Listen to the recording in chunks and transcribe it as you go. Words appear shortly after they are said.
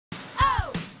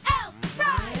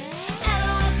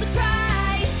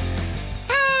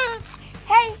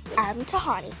I'm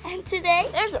Tahani, and today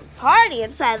there's a party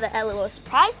inside the LOL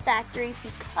Surprise Factory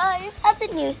because of the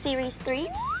new Series 3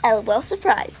 LOL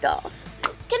Surprise dolls.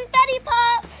 Confetti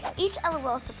Pop! Each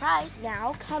LOL Surprise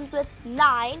now comes with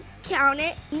 9, count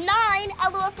it, 9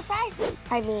 LOL Surprises.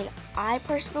 I mean, I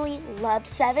personally loved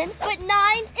 7, but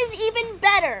 9 is even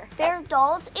better. There are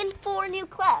dolls in 4 new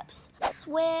clubs: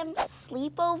 Swim,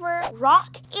 Sleepover,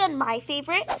 Rock, and my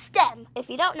favorite, STEM. If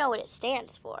you don't know what it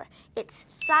stands for, it's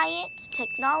Science,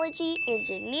 Technology,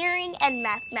 Engineering, and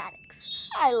Mathematics.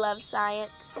 I love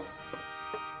science.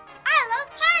 I love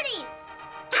parties!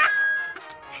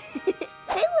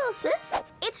 Hey, little sis.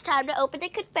 It's time to open a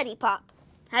confetti pop.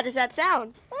 How does that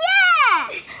sound? Yeah!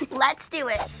 Let's do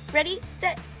it. Ready,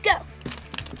 set, go.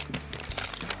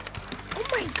 Oh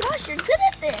my gosh, you're good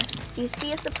at this. Do you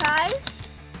see a surprise?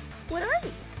 What are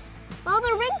these? All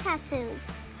the ring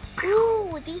tattoos.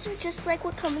 Ooh, these are just like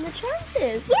what come in the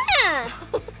charms. Yeah!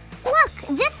 Look,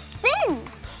 this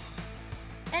spins.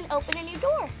 And open a new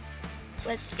door.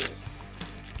 Let's see.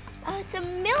 Oh, it's a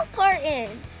milk carton.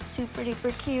 Super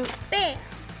duper cute. Bam!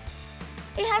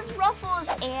 It has ruffles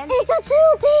and it's a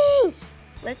 2-piece.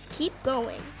 Let's keep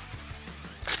going.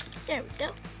 There we go.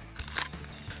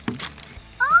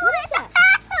 Oh, What it's is a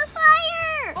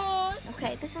pacifier. Oh.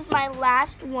 Okay, this is my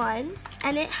last one,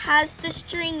 and it has the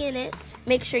string in it.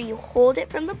 Make sure you hold it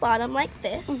from the bottom like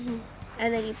this,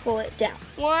 and then you pull it down.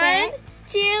 1,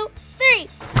 2, 3.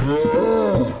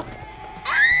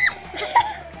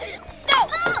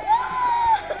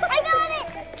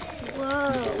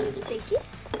 Whoa, thank you.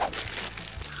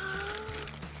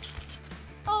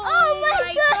 Oh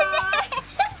my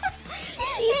goodness!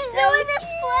 She's so doing the cute.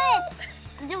 splits.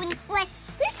 I'm doing the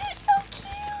splits. This is so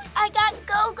cute. I got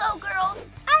Go-Go Girl.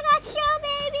 I got Show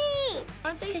Baby.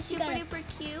 Aren't they Because you super gotta- duper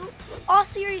cute? All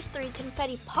Series 3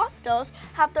 confetti pop dolls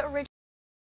have the original